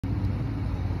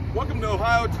Welcome to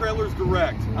Ohio Trailers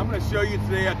Direct. I'm going to show you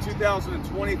today a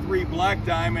 2023 Black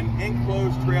Diamond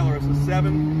enclosed trailer. It's a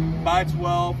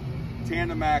 7x12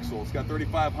 tandem axle. It's got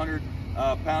 3,500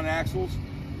 pound axles.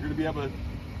 You're going to be able to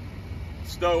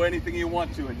stow anything you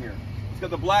want to in here. It's got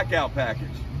the blackout package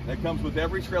that comes with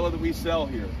every trailer that we sell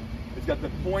here. It's got the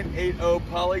 .80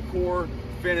 polycore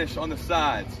finish on the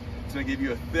sides. It's going to give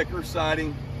you a thicker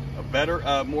siding, a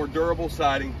better, more durable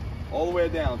siding, all the way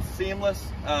down. Seamless.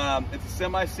 It's a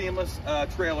semi-seamless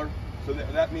trailer, so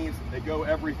that means they go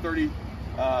every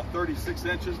 36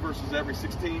 inches versus every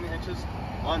 16 inches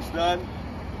on stud.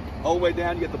 All the way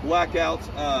down, you get the blackout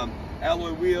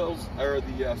alloy wheels, or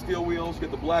the steel wheels. You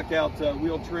get the blackout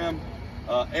wheel trim.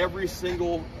 Every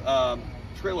single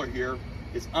trailer here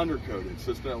is undercoated,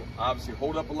 so it's going to obviously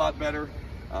hold up a lot better.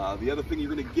 The other thing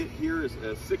you're going to get here is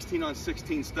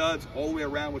 16-on-16 studs all the way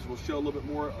around, which we'll show a little bit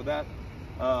more of that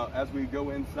as we go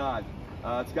inside.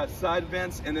 It's got side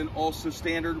vents, and then also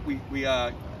standard, we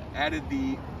added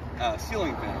the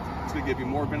ceiling vent. It's going to give you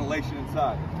more ventilation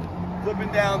inside.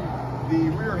 Flipping down the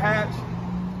rear hatch,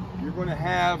 you're going to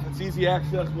have, it's easy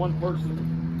access, one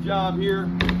person job here.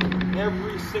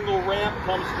 Every single ramp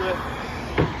comes with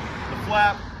the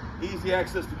flap, easy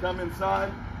access to come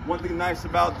inside. One thing nice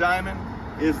about Diamond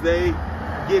is they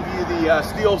give you the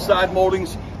steel side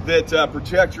moldings that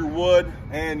protect your wood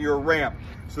and your ramp.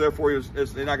 So therefore,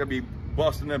 they're not going to be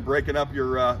busting and breaking up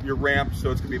your ramp.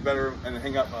 So it's going to be better and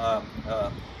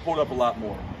hold up a lot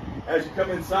more. As you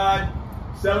come inside,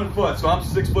 7 foot. So I'm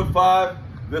 6'5".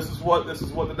 This is what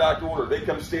the doctor ordered. They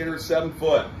come standard 7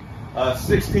 foot.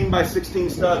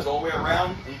 16x16 studs all the way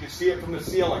around, and you can see it from the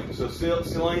ceiling. So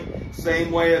ceiling,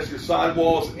 same way as your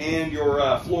sidewalls and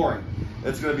your flooring.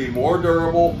 It's going to be more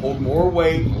durable, hold more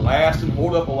weight, last and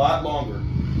hold up a lot longer.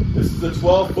 This is a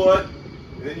 12 foot,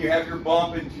 and then you have your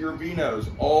bump into your V-nose.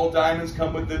 All Diamonds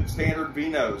come with the standard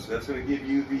V-nose. That's going to give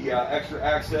you the extra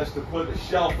access to put a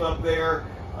shelf up there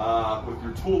with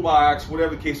your toolbox,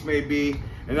 whatever the case may be,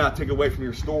 and not take away from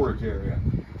your storage area.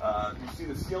 You see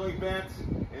the ceiling vents,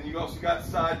 and you also got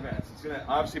side vents. It's going to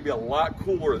obviously be a lot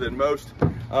cooler than most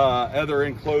other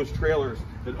enclosed trailers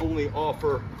that only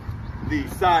offer the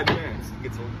side vents. It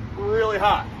gets really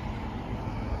hot.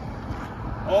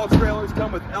 All trailers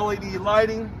come with LED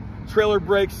lighting, trailer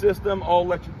brake system, all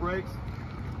electric brakes.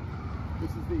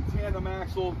 This is the tandem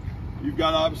axle. You've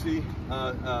got obviously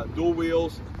dual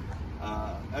wheels.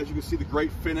 As you can see, the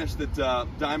great finish that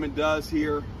Diamond does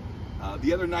here.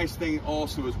 The other nice thing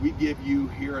also is we give you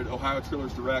here at Ohio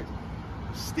Trailers Direct,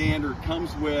 standard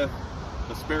comes with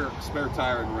a spare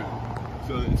tire and rim.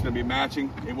 So it's going to be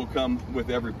matching. It will come with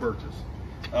every purchase.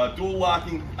 Dual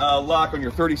locking lock on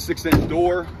your 36-inch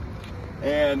door,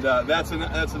 and that's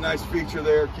a nice feature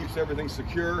there. Keeps everything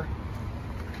secure.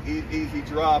 Easy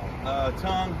drop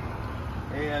tongue,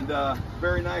 and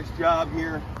very nice job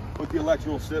here with the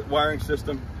electrical wiring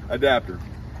system adapter.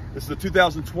 This is a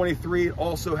 2023. It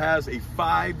also has a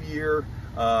 5-year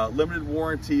limited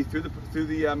warranty through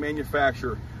the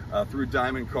manufacturer through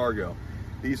Diamond Cargo.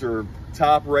 These are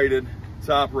top-rated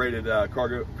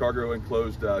cargo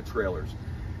enclosed trailers.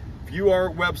 View our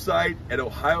website at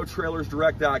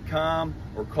ohiotrailersdirect.com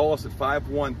or call us at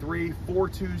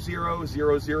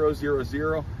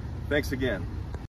 513-420-0000. Thanks again.